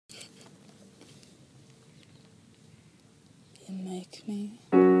You make me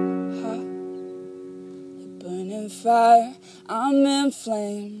hot, like burning fire. I'm in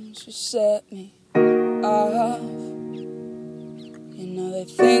flames, you set me off. You know they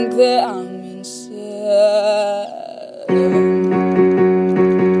think that I'm insane.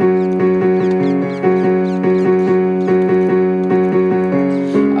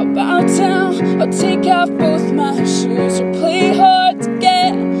 I'll take off both my shoes or play hard to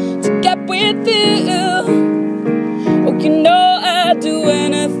get with you. Oh, you know I'd do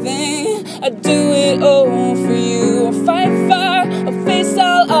anything, I'd do it all for you. I'll fight fire, I'll face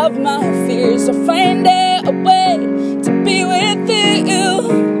all of my fears, I'll find a way to be with you.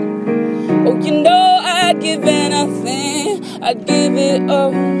 Oh, you know I'd give anything, I'd give it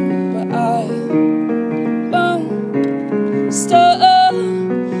all, but I won't stop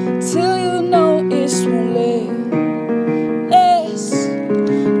till you know it's won't last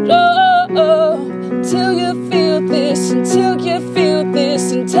long. Till you feel this, until you feel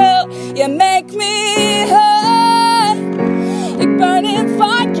this, until you make me hot, like burning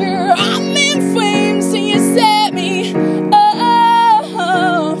fire. I'm in flames and you set me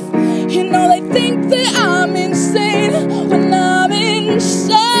off. You know they think that I'm insane when I'm in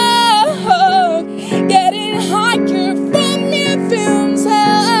shock, getting higher from your fumes.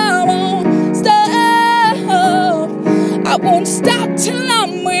 I won't stop till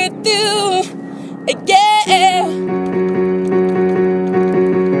I'm with you, yeah.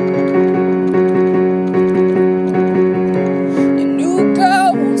 Your new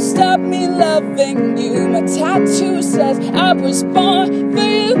girl won't stop me loving you. My tattoo says I was born for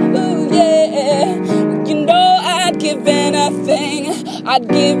you, yeah. You know I'd give anything, I'd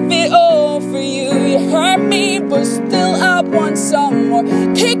give it all for you. You hurt me, but still I want some more.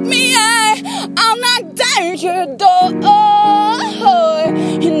 Pick me up, I'll knock down your door.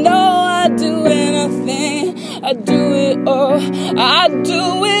 You know I'd do anything, I'd do it all, I'd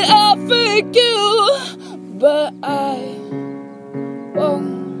do it all for you. But I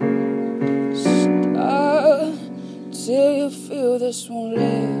won't stop till you feel this won't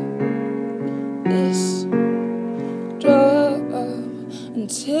let this drop.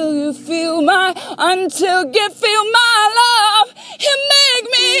 Until you feel my love. You make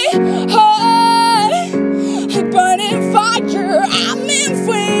me hot, like burning fire. I'm in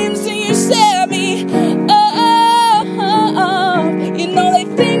flames and you set me off. You know they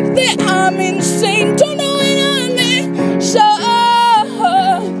think that I'm insane, don't know what I'm in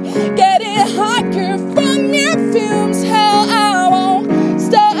shock, getting higher from your fumes. Hell, I won't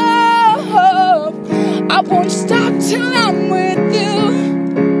stop, I won't stop till I'm with you.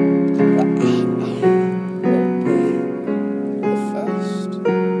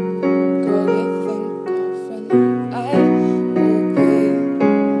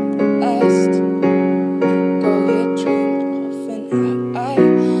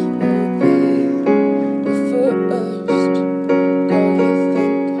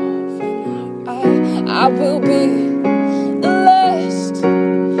 I will be the last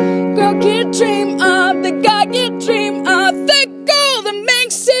girl you dream of, the guy you dream of, the girl that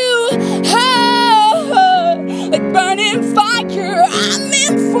makes you hot, like burning fire. I'm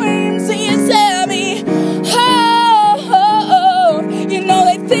in flames and you set me off. You know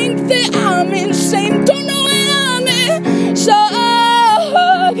they think that I'm insane, don't know what I'm in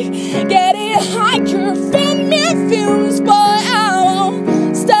shock, getting higher from your fumes, but I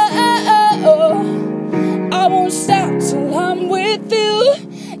won't stop. I won't stop till I'm with you,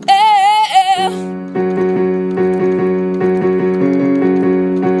 yeah.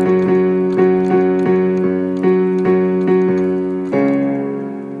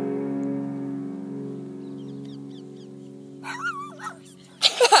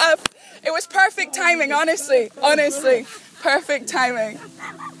 It was perfect timing, honestly, perfect timing.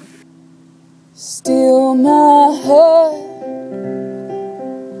 Steal my heart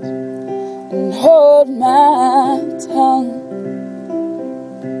and hold my tongue.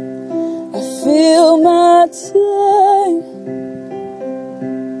 I feel my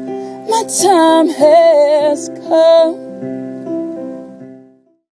time has come.